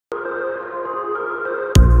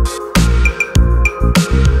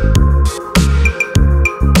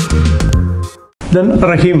Then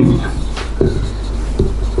Rahim.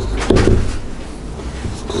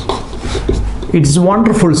 It's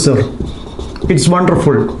wonderful, sir. It's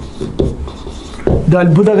wonderful. The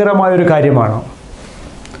അത്ഭുതകരമായ കാര്യമാണ്.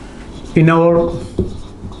 In our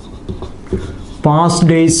past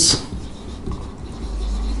days,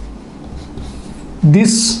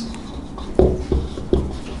 these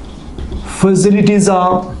facilities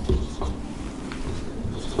are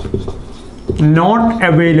not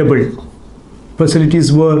available. Facilities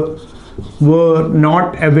were not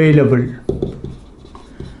available.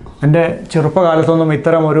 എൻ്റെ ചെറുപ്പകാലത്തൊന്നും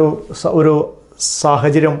ഇത്തരം ഒരു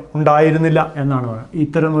സാഹചര്യം ഉണ്ടായിരുന്നില്ല എന്നാണ് പറയുന്നത്.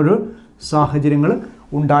 ഇത്തരം ഒരു സാഹചര്യങ്ങൾ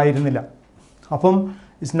ഉണ്ടായിരുന്നില്ല. അപ്പം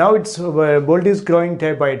now it's world is growing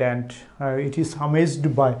day by day and it is amazed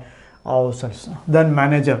by ourselves. Then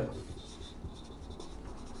manager.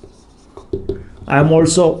 I am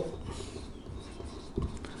also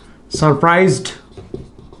surprised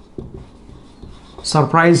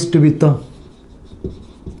with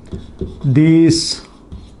these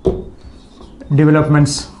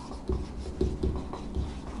developments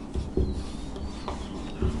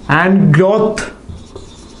and growth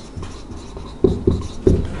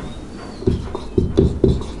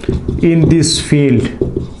in this field.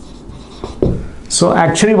 So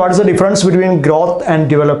actually, what is the difference between growth and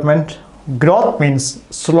development? Growth means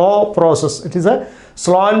slow process. It is a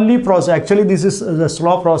slowly process. Actually, this is a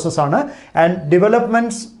slow process, and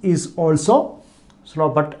development is also slow,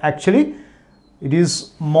 but actually it is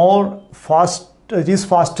more fast. It is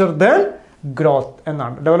faster than growth.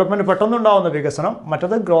 എന്നാണ് development പെട്ടെന്നുണ്ടാവുന്ന വികസനം,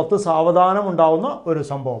 മറ്റത് growth സാവധാനം ഉണ്ടാവുന്ന ഒരു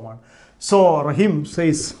സംഭവമാണ്. So Rahim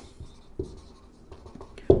says,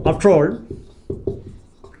 after all,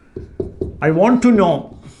 I want to know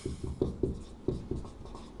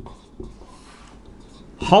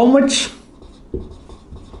how much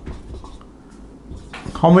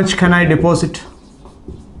can I deposit?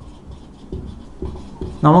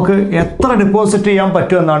 നമുക്ക് എത്ര deposit ചെയ്യാൻ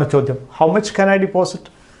പറ്റുമെന്നാണ് ചോദ്യം. How much can I deposit?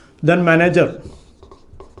 Then manager.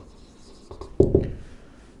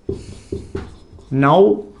 Now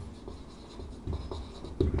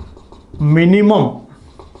minimum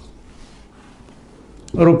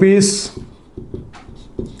rupees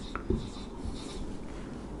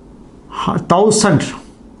 1,000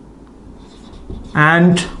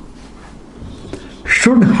 and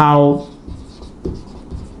should have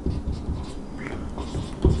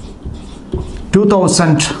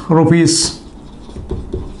 2,000 rupees.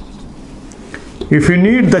 If you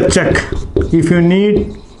need the check, if you need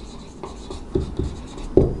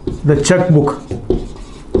the checkbook,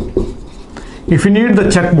 if you need the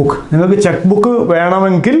checkbook, നിങ്ങൾക്ക് check book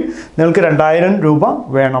വേണമെങ്കിൽ നിങ്ങൾക്ക് 2,000 രൂപ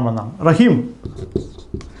വേണമെന്നാണ്. റഹീം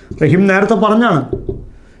നേരത്തെ പറഞ്ഞാണ്.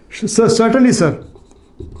 Sir, certainly sir.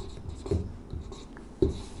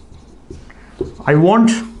 I want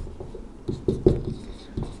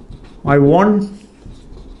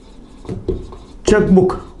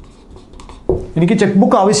checkbook. എനിക്ക് check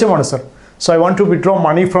book ആവശ്യമാണ് sir. So I want to withdraw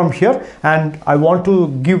money from here and I want to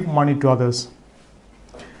give money to others.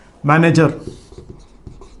 Manager.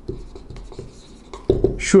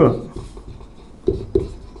 Sure.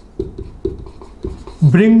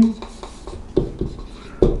 Bring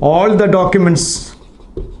all the documents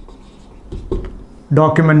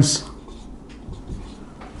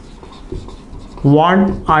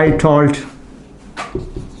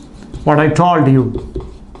what I told you.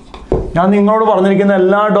 ഞാൻ നിങ്ങളോട് പറഞ്ഞിരിക്കുന്ന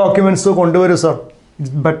എല്ലാ ഡോക്യുമെൻറ്റ്സും കൊണ്ടുവരും sir.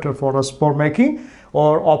 It's better for us for making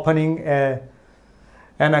or opening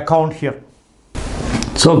an account here.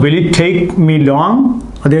 So will it take me long?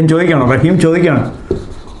 അദ്ദേഹം ചോദിക്കുകയാണ്, റഹീം ചോദിക്കുകയാണ്,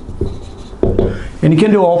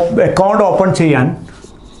 എനിക്കെൻ്റെ account open ചെയ്യാൻ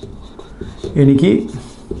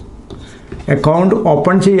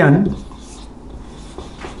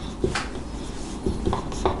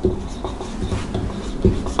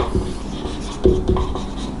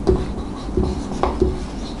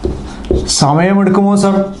സമയമെടുക്കുമോ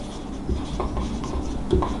സർ?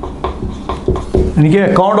 എനിക്ക്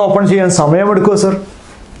അക്കൗണ്ട് ഓപ്പൺ ചെയ്യാൻ സമയമെടുക്കുമോ സർ?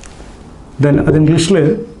 ദെൻ അത് ഇംഗ്ലീഷിൽ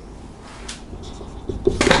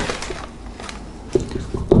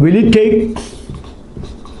will it take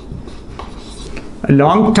a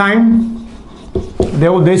long time?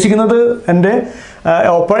 അദ്ദേഹം ഉദ്ദേശിക്കുന്നത് എൻ്റെ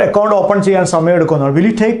അക്കൗണ്ട് ഓപ്പൺ ചെയ്യാൻ സമയമെടുക്കുമെന്നാണ്. will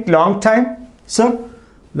it take long time sir?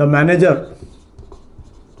 The manager,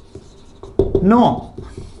 no.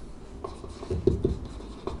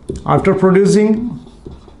 After producing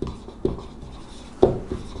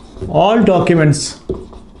all documents,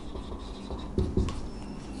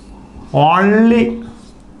 only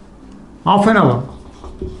half an hour.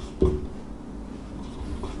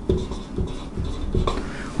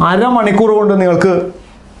 അരമണിക്കൂർ കൊണ്ട് നിങ്ങൾക്ക്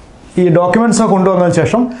ഈ ഡോക്യുമെൻറ്റ്സ് കൊണ്ടുവന്നതിന്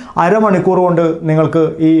ശേഷം അരമണിക്കൂർ കൊണ്ട് നിങ്ങൾക്ക്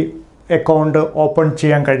ഈ അക്കൗണ്ട് ഓപ്പൺ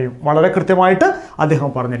ചെയ്യാൻ കഴിയും. വളരെ കൃത്യമായിട്ട് അദ്ദേഹം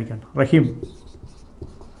പറഞ്ഞിരിക്കുകയാണ്. റഹീം,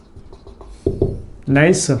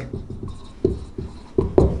 നൈസ് സർ,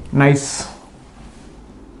 നൈസ്.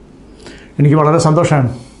 എനിക്ക് വളരെ സന്തോഷമാണ്.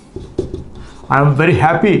 I am very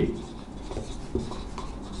happy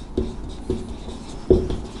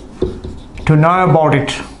to know about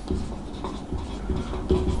it.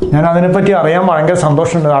 ഞാൻ അതിനെപ്പറ്റി അറിയാൻ ഭയങ്കര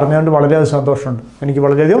സന്തോഷമുണ്ട്. അറിഞ്ഞുകൊണ്ട് വളരെയധികം സന്തോഷമുണ്ട്. എനിക്ക്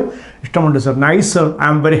വളരെയധികം ഇഷ്ടമുണ്ട് sir. Nice sir, I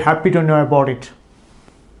am very happy to know about it.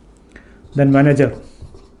 Then manager,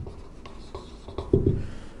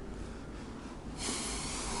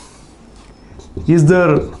 is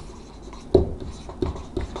there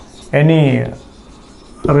any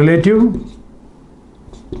relative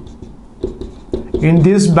in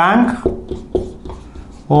this bank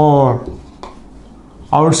or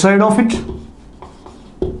outside of it?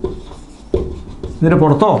 ഇതിൻ്റെ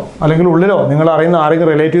പുറത്തോ അല്ലെങ്കിൽ ഉള്ളിലോ നിങ്ങൾ അറിയുന്ന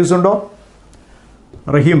ആരെങ്കിലും റിലേറ്റീവ്സ് ഉണ്ടോ?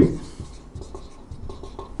 റഹീം,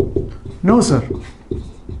 no sir,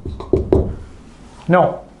 no.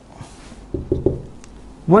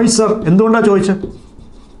 Y sir? എന്തുകൊണ്ടാണ് ചോദിച്ചത്?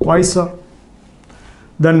 Y sir?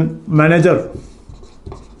 Then manager,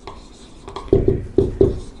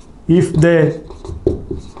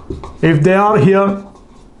 if they are here,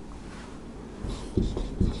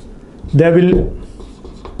 they will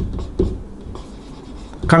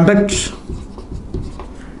conduct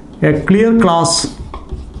a clear class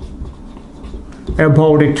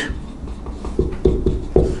about it.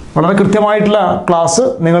 വളരെ കൃത്യമായിട്ടുള്ള ക്ലാസ്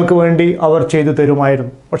നിങ്ങൾക്ക് വേണ്ടി അവർ ചെയ്തു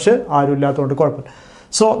തരുമായിരുന്നു. പക്ഷെ ആരും ഇല്ലാത്തതുകൊണ്ട് കുഴപ്പമില്ല.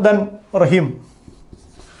 So then Rahim,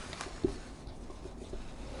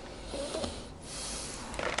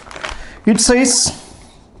 it says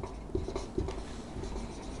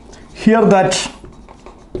here that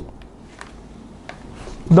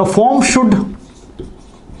the form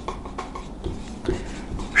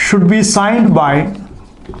should be signed by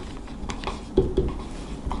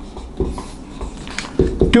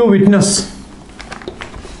two witnesses.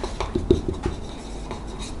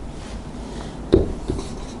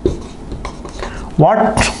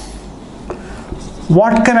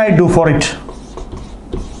 What can I do for it?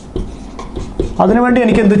 അതിനുവേണ്ടി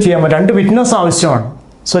എനിക്ക് എന്ത് ചെയ്യാൻ പറ്റും? 2 വിറ്റ്നസ് ആവശ്യമാണ്.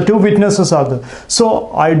 So 2 witnesses are there. So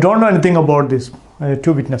I don't know anything about this.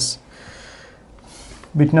 2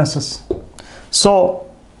 witnesses. So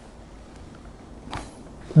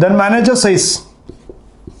then manager says,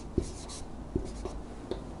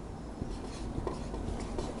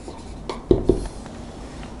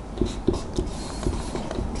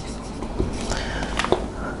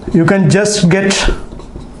 you can just get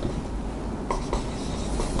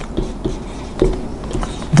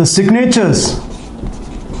the signatures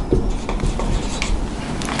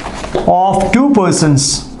of 2 persons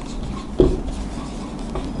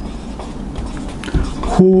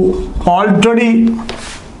who already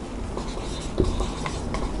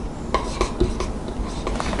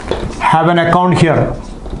have an account here.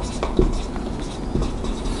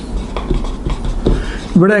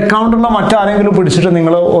 ഇവിടെ അക്കൗണ്ടുള്ള മറ്റാരെങ്കിലും പിടിച്ചിട്ട്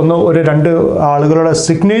നിങ്ങൾ ഒരു 2 ആളുകളുടെ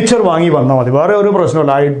signature വാങ്ങി വന്നാൽ മതി. വേറെ ഒരു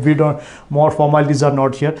പ്രശ്നമില്ല. We don't, more formalities are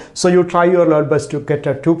not here. So you try your level best to get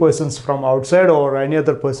 2 persons from outside or any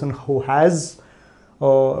other person who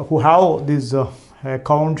have this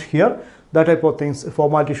account here. That type of things,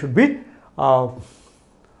 formality should be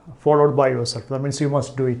followed by yourself. That means you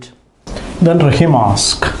must do it. Then Rahim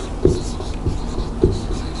asked,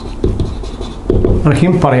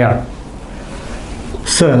 Rahim പറയാൻ,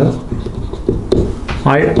 Sir,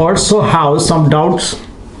 I also have some doubts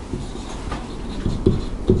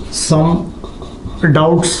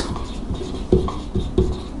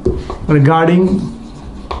regarding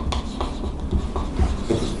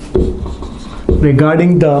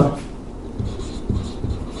the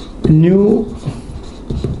new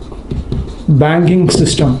banking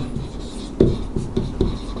system.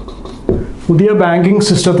 പുതിയ banking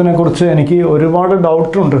സിസ്റ്റത്തിനെ കുറിച്ച് എനിക്ക് ഒരുപാട്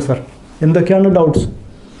doubt ഉണ്ട് sir. എന്തൊക്കെയാണ് doubts?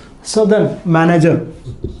 So then manager,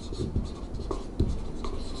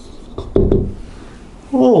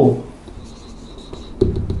 oh,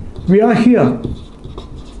 we are here.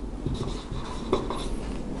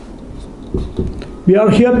 We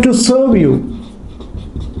are here to serve you.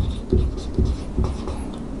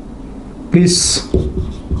 Please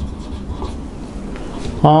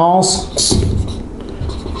ask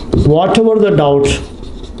whatever the doubt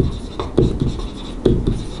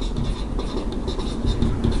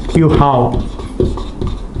you have.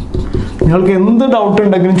 നിങ്ങൾക്ക് എന്ത് doubt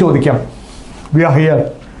ഉണ്ടെങ്കിലും ചോദിക്കാം. We are here.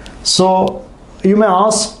 So you may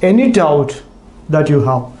ask any doubt that you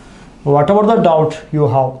have. Whatever the doubt you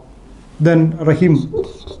have. Then Rahim,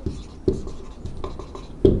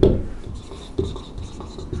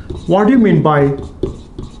 What do you mean by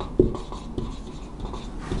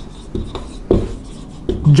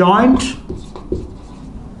joint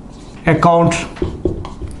account?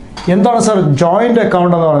 എന്താണ് sir joint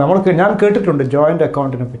account എന്ന് പറയുന്നത്? നമ്മൾക്ക് ഞാൻ കേട്ടിട്ടുണ്ട് ജോയിൻ്റ്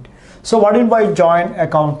അക്കൗണ്ടിനെ പറ്റി. So what mean by joint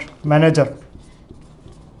account manager?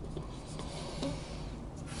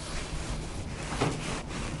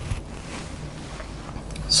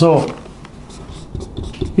 So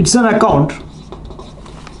it's an account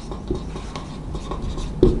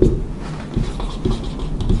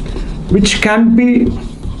which can be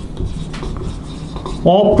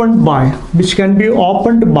opened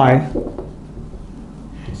by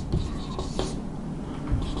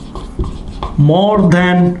more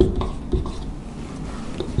than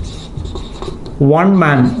one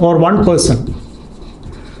man or one person.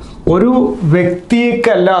 ഒരു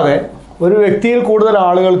വ്യക്തിക്കല്ലാതെ ഒരു വ്യക്തിയിൽ കൂടുതൽ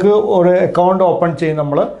ആളുകൾക്ക് ഒരു അക്കൗണ്ട് ഓപ്പൺ ചെയ്യും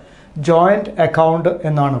നമ്മൾ ജോയിൻ്റ് അക്കൗണ്ട്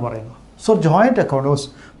എന്നാണ് പറയുന്നത്. So joint account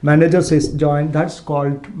manager says joint, that's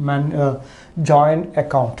called joint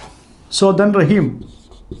account. So then Rahim,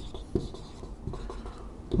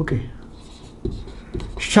 okay,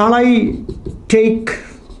 shawl I take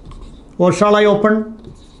or shall I open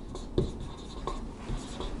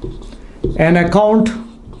an account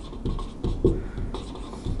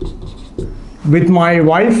with my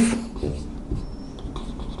wife?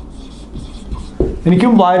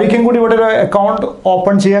 എനിക്കും ഭാര്യയ്ക്കും കൂടി ഇവിടെ ഒരു അക്കൗണ്ട്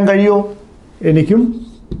ഓപ്പൺ ചെയ്യാൻ കഴിയുമോ? എനിക്കും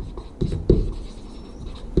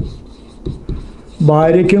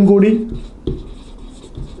ഭാര്യയ്ക്കും കൂടി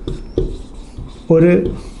ഒരു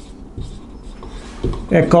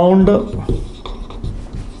അക്കൗണ്ട്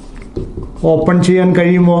ഓപ്പൺ ചെയ്യാൻ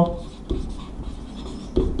കഴിയുമോ?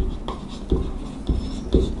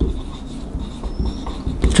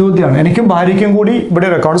 ചോദ്യമാണ്. എനിക്കും ഭാര്യയ്ക്കും കൂടി ഇവിടെ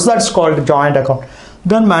ഒരു account, that's called joint account.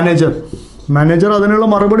 Then manager അതിനുള്ള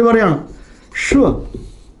മറുപടി പറയാണ്, ഷുവർ,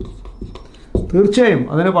 തീർച്ചയായും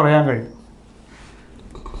അതിന് പറയാൻ കഴിയും.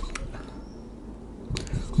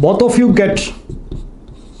 Both of you get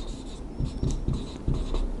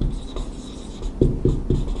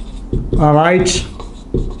right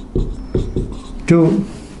to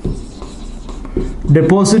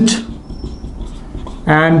deposit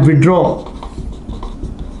and withdraw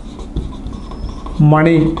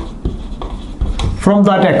money from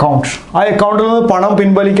that account. ആ അക്കൗണ്ടിൽ നിന്ന് പണം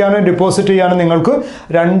പിൻവലിക്കാനും ഡെപ്പോസിറ്റ് ചെയ്യാനും നിങ്ങൾക്ക്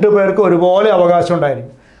രണ്ടു പേർക്ക് ഒരുപോലെ അവകാശം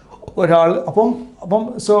ഉണ്ടായിരിക്കും. ഒരാൾ അപ്പം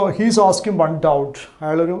so he's asking one doubt.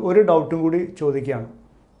 അയാൾ ഒരു ഡൗട്ടും കൂടി ചോദിക്കുകയാണ്.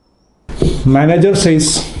 മാനേജർ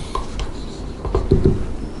സേസ്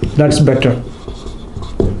ദാറ്റ്സ് ബെറ്റർ,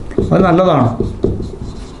 അത് നല്ലതാണ്.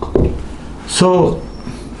 So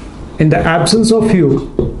in the absence of you,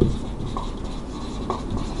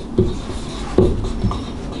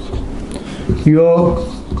 your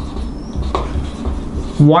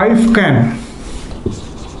wife can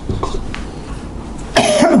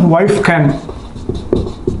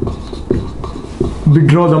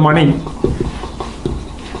withdraw the money.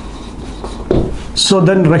 So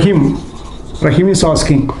then Rahim is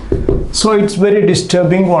asking, so it's very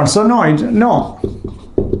disturbing one. So no,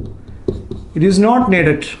 it is not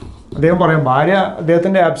needed. അദ്ദേഹം പറയും ഭാര്യ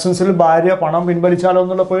അദ്ദേഹത്തിൻ്റെ ആബ്സെൻസിൽ ഭാര്യ പണം പിൻവലിച്ചാലോ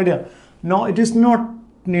എന്നുള്ള പേടിയാണ്. No, it is not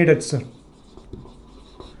needed, sir.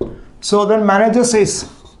 So then manager says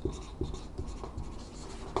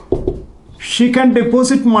she can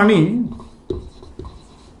deposit money.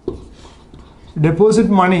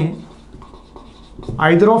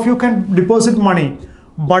 Either of you can deposit money,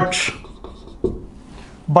 but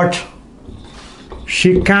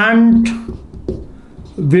she can't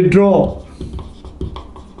withdraw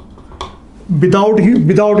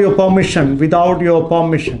without your permission.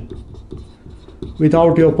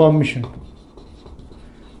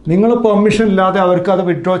 നിങ്ങൾ permission ഇല്ലാതെ അവർക്ക് അത്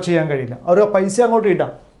വിഡ്രോ ചെയ്യാൻ കഴിയില്ല. അവർ പൈസ അങ്ങോട്ട്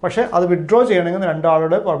ഇടാം, പക്ഷേ അത് വിഡ്രോ ചെയ്യണമെങ്കിൽ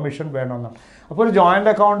രണ്ടാളുടെ പെർമിഷൻ വേണമെന്നാണ്. അപ്പോൾ ഒരു ജോയിൻ്റ്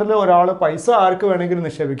അക്കൗണ്ടിൽ ഒരാൾ പൈസ ആർക്ക് വേണമെങ്കിലും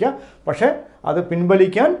നിക്ഷേപിക്കാം, പക്ഷേ അത്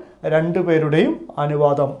പിൻവലിക്കാൻ രണ്ടു പേരുടെയും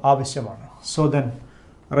അനുവാദം ആവശ്യമാണ്. സോ ദെൻ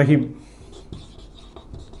റഹീം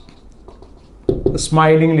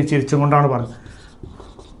സ്മൈലിംഗിൽ ചിരിച്ചുകൊണ്ടാണ് പറഞ്ഞത്.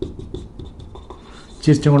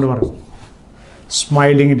 ചിരിച്ചുകൊണ്ട് പറഞ്ഞു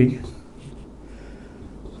സ്മൈലിംഗിലി.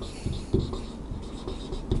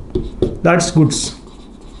 That's good.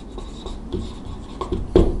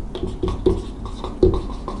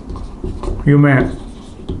 You may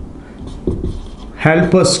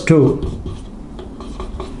help us to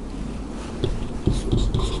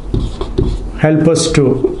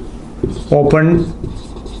open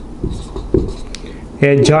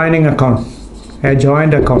a joint account.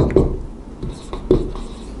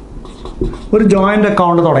 ഒരു joint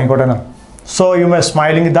account തുടങ്ങിക്കോട്ടെ. So you may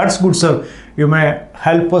smiling, that's good sir, you may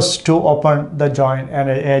help us to open the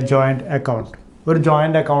joint account. ഒരു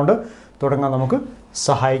joint account തുടങ്ങാൻ നമുക്ക്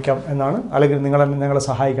സഹായിക്കാം എന്നാണ്, അല്ലെങ്കിൽ നിങ്ങളെ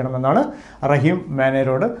സഹായിക്കണമെന്നാണ് റഹീം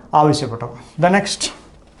മാനേജരോട് ആവശ്യപ്പെട്ടത്. The next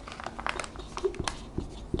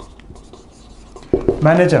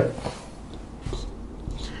manager,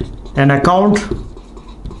 an account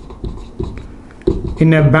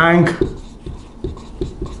in a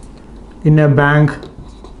bank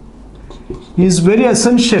is very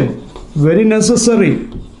essential, very necessary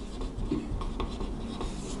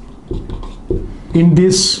in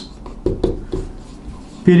this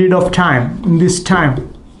period of time, in this time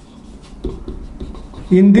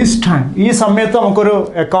ഈ സമയത്ത് നമുക്കൊരു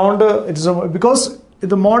account, because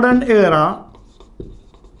the modern era,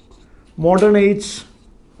 modern age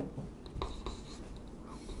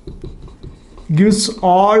gives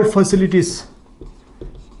all facilities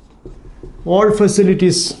or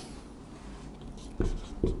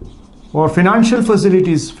financial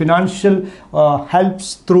helps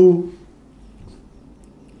through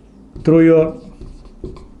your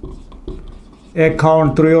account,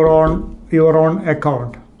 through your own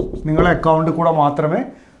account. നിങ്ങളുടെ account കൂടെ മാത്രമേ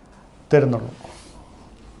തരുന്നുള്ളൂ.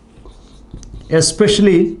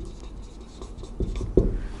 Especially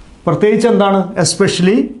പ്രത്യേകിച്ച് എന്താണ്,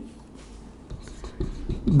 especially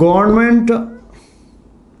government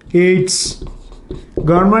AIDS,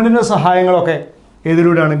 ഗവൺമെൻറ്റിൻ്റെ സഹായങ്ങളൊക്കെ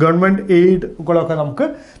ഏതിലൂടെയാണ്? ഗവൺമെൻറ് എയ്ഡുകളൊക്കെ നമുക്ക്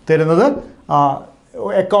തരുന്നത്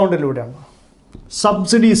അക്കൗണ്ടിലൂടെയാണ്.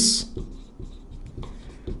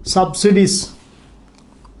 Subsidies,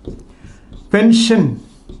 pension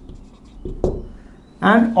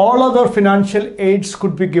and all other financial aids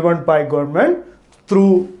could be given by government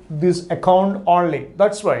through this account only.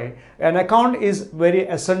 That's why an account is very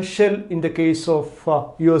essential in the case of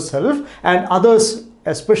yourself and others,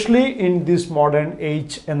 especially in this modern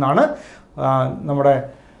age എന്നാണ് നമ്മുടെ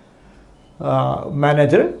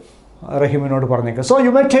manager റഹീമിനോട് പറഞ്ഞേക്കുക. So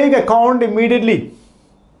you may take account immediately.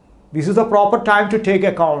 This is the proper time to take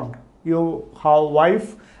account. You have wife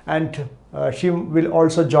and she will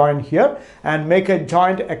also join here and make a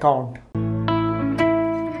joint account.